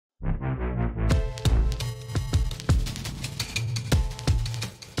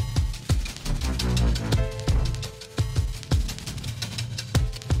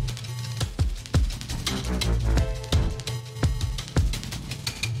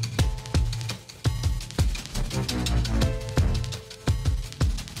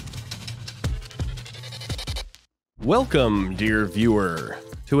Welcome, dear viewer,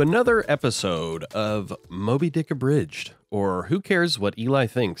 to another episode of MOBY-DICK Abridged, or Who Cares What Eli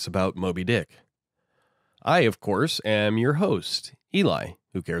Thinks About Moby-Dick. I, of course, am your host, Eli,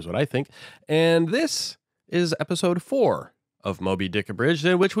 who cares what I think, and this is episode 4 of MOBY-DICK Abridged,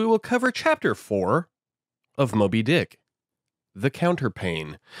 in which we will cover chapter 4 of Moby-Dick, the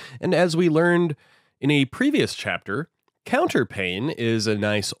Counterpane. And as we learned in a previous chapter, Counterpane is a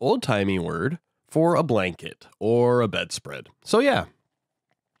nice old-timey word for a blanket or a bedspread. So yeah,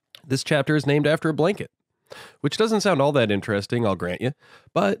 this chapter is named after a blanket, which doesn't sound all that interesting, I'll grant you.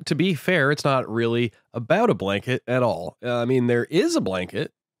 But to be fair, it's not really about a blanket at all. I mean, there is a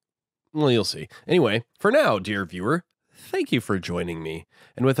blanket. Well, you'll see. Anyway, for now, dear viewer, thank you for joining me.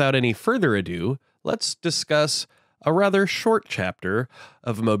 And without any further ado, let's discuss a rather short chapter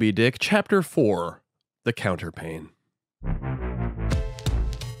of Moby-Dick, chapter 4, the Counterpane.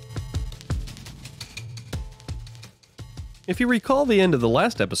 If you recall the end of the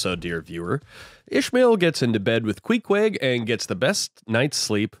last episode, dear viewer, Ishmael gets into bed with Queequeg and gets the best night's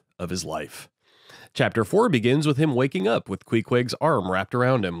sleep of his life. Chapter 4 begins with him waking up with Queequeg's arm wrapped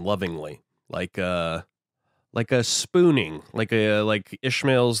around him lovingly, like a spooning, like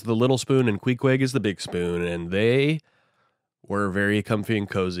Ishmael's the little spoon and Queequeg is the big spoon, and they were very comfy and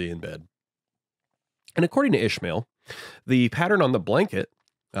cozy in bed. And according to Ishmael, the pattern on the blanket,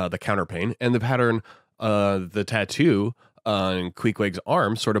 the counterpane, and the pattern, the tattoo on Queequeg's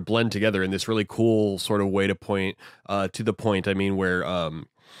arm sort of blend together in this really cool sort of way to point to the point, I mean, where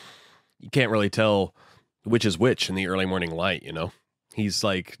you can't really tell which is which in the early morning light, you know? He's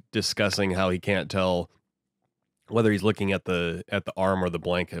like discussing how he can't tell whether he's looking at the arm or the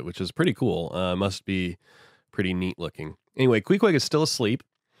blanket, which is pretty cool. Must be pretty neat looking. Anyway, Queequeg is still asleep,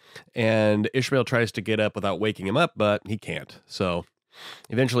 and Ishmael tries to get up without waking him up, but he can't. So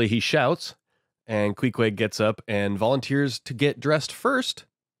eventually he shouts, and Queequeg gets up and volunteers to get dressed first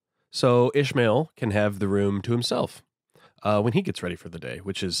so Ishmael can have the room to himself when he gets ready for the day,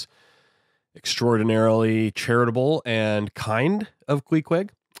 which is extraordinarily charitable and kind of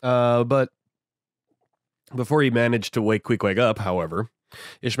Queequeg. But before he managed to wake Queequeg up, however,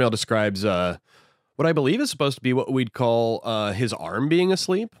 Ishmael describes what I believe is supposed to be what we'd call his arm being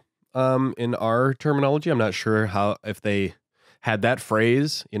asleep in our terminology. I'm not sure if they had that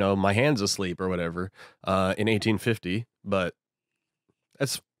phrase, you know, my hand's asleep or whatever, in 1850, but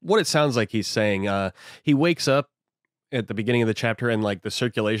that's what it sounds like he's saying. He wakes up at the beginning of the chapter and like the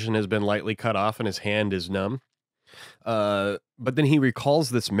circulation has been lightly cut off and his hand is numb. But then he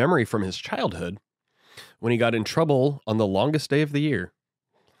recalls this memory from his childhood when he got in trouble on the longest day of the year.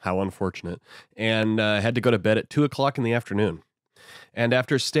 How unfortunate. And had to go to bed at 2 o'clock in the afternoon. And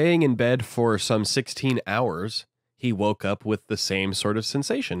after staying in bed for some 16 hours, he woke up with the same sort of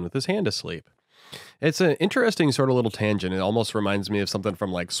sensation with his hand asleep. It's an interesting sort of little tangent. It almost reminds me of something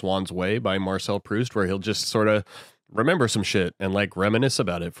from like Swan's Way by Marcel Proust, where he'll just sort of remember some shit and like reminisce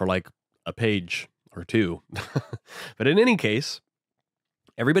about it for like a page or two. But in any case,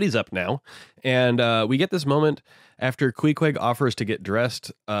 everybody's up now, and we get this moment after Queequeg offers to get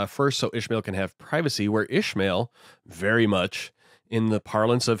dressed first so Ishmael can have privacy, where Ishmael, very much in the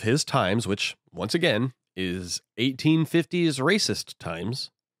parlance of his times, which, once again, is 1850s racist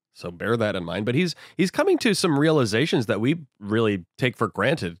times, so bear that in mind, but he's coming to some realizations that we really take for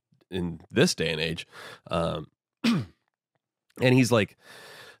granted in this day and age. And he's like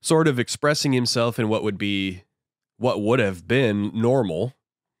sort of expressing himself in what would have been normal,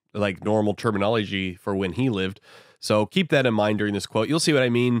 like normal terminology for when he lived. So keep that in mind during this quote. You'll see what I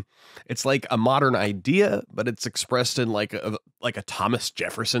mean. It's like a modern idea, but it's expressed in like a Thomas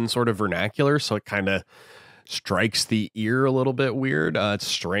Jefferson sort of vernacular. So it kind of strikes the ear a little bit weird. It's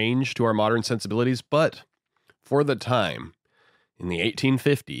strange to our modern sensibilities, but for the time in the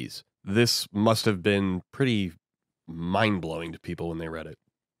 1850s, this must have been pretty mind-blowing to people when they read it.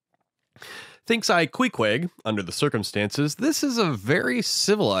 Thinks I, Queequeg, under the circumstances, this is a very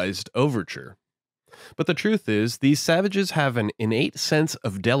civilized overture. But the truth is, these savages have an innate sense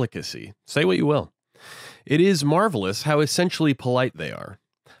of delicacy. Say what you will. It is marvelous how essentially polite they are.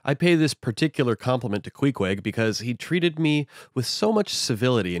 I pay this particular compliment to Queequeg because he treated me with so much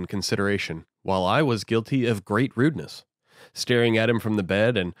civility and consideration, while I was guilty of great rudeness, staring at him from the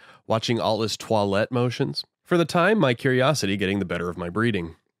bed and watching all his toilette motions. For the time, my curiosity getting the better of my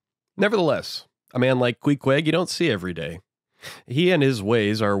breeding. Nevertheless, a man like Queequeg you don't see every day. He and his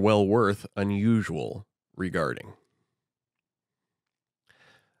ways are well worth unusual regarding.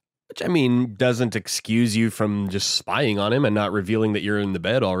 Which, I mean, doesn't excuse you from just spying on him and not revealing that you're in the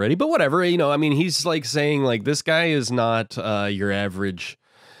bed already. But whatever, you know, I mean, he's like saying, like, this guy is not your average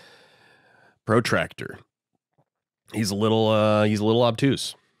protractor. He's a little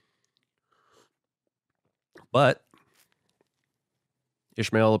obtuse. But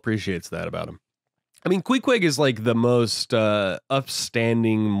Ishmael appreciates that about him. I mean, Queequeg is like the most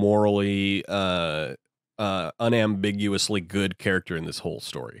upstanding, morally, unambiguously good character in this whole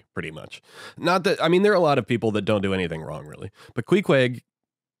story, pretty much. Not that, I mean, there are a lot of people that don't do anything wrong, really. But Queequeg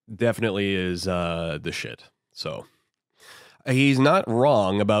definitely is the shit. So he's not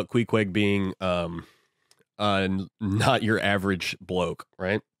wrong about Queequeg being not your average bloke,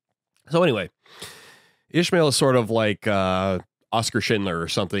 right? So anyway, Ishmael is sort of like Oscar Schindler or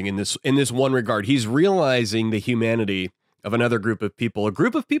something in this one regard. He's realizing the humanity of another group of people, a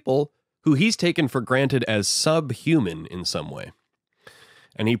group of people who he's taken for granted as subhuman in some way.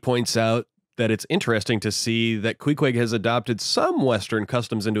 And he points out that it's interesting to see that Queequeg has adopted some Western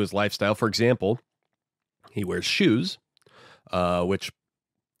customs into his lifestyle. For example, he wears shoes, which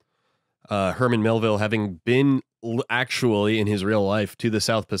Herman Melville, having been actually in his real life to the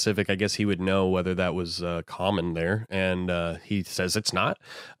South Pacific, I guess he would know whether that was common there. And he says it's not.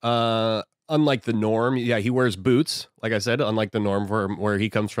 Unlike the norm, yeah, he wears boots, like I said, unlike the norm where he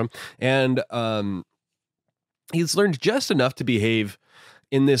comes from. And he's learned just enough to behave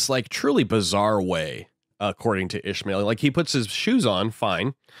in this like truly bizarre way, according to Ishmael. Like he puts his shoes on,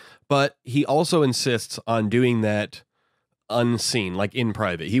 fine, but he also insists on doing that unseen, like in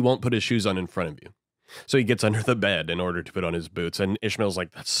private. He won't put his shoes on in front of you. So he gets under the bed in order to put on his boots. And Ishmael's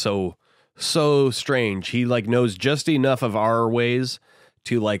like, that's so strange. He like knows just enough of our ways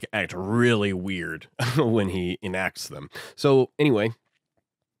to like act really weird when he enacts them. So anyway,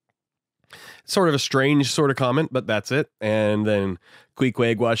 sort of a strange sort of comment, but that's it. And then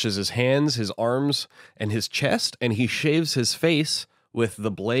Queequeg washes his hands, his arms, and his chest, and he shaves his face with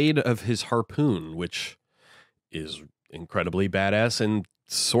the blade of his harpoon, which is incredibly badass and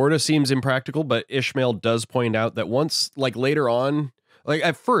sort of seems impractical. But Ishmael does point out that once, like later on, like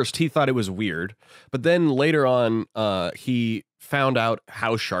at first he thought it was weird, but then later on he found out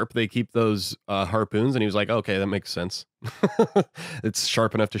how sharp they keep those harpoons, and he was like, okay, that makes sense. It's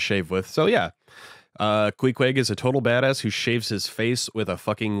sharp enough to shave with. So yeah, Queequeg is a total badass who shaves his face with a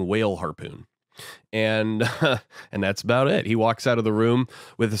fucking whale harpoon. And and that's about it. He walks out of the room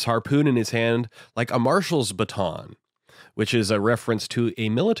with his harpoon in his hand like a marshal's baton, which is a reference to a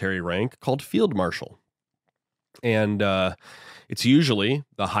military rank called field marshal. And it's usually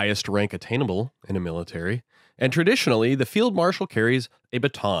the highest rank attainable in a military. And traditionally, the field marshal carries a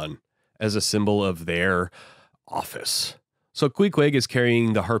baton as a symbol of their office. So Queequeg is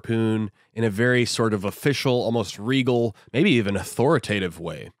carrying the harpoon in a very sort of official, almost regal, maybe even authoritative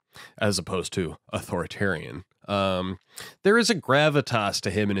way, as opposed to authoritarian. There is a gravitas to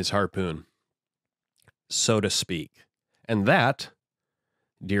him and his harpoon, so to speak. And that,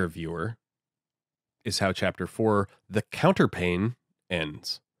 dear viewer, is how Chapter 4, The Counterpane,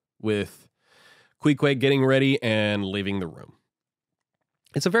 ends, with Queequeg getting ready and leaving the room.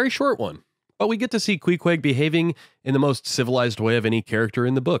 It's a very short one, but we get to see Queequeg behaving in the most civilized way of any character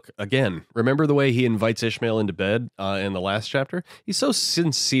in the book. Again, remember the way he invites Ishmael into bed in the last chapter? He's so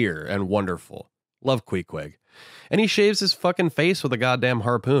sincere and wonderful. Love Queequeg. And he shaves his fucking face with a goddamn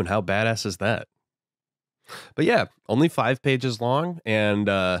harpoon. How badass is that? But yeah, only 5 pages long,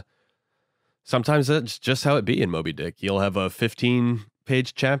 and sometimes that's just how it be in Moby-Dick. You'll have a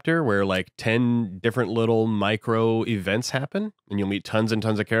 15-page chapter where like 10 different little micro events happen, and you'll meet tons and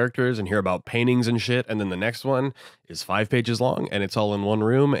tons of characters and hear about paintings and shit. And then the next one is 5 pages long, and it's all in one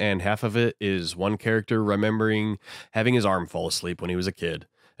room, and half of it is one character remembering having his arm fall asleep when he was a kid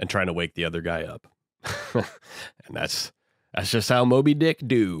and trying to wake the other guy up. And that's just how Moby-Dick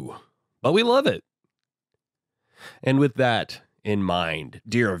do. But we love it. And with that in mind,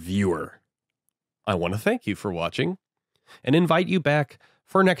 dear viewer, I want to thank you for watching and invite you back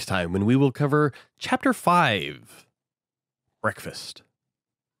for next time when we will cover Chapter 5, Breakfast.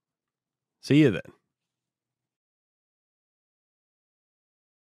 See you then.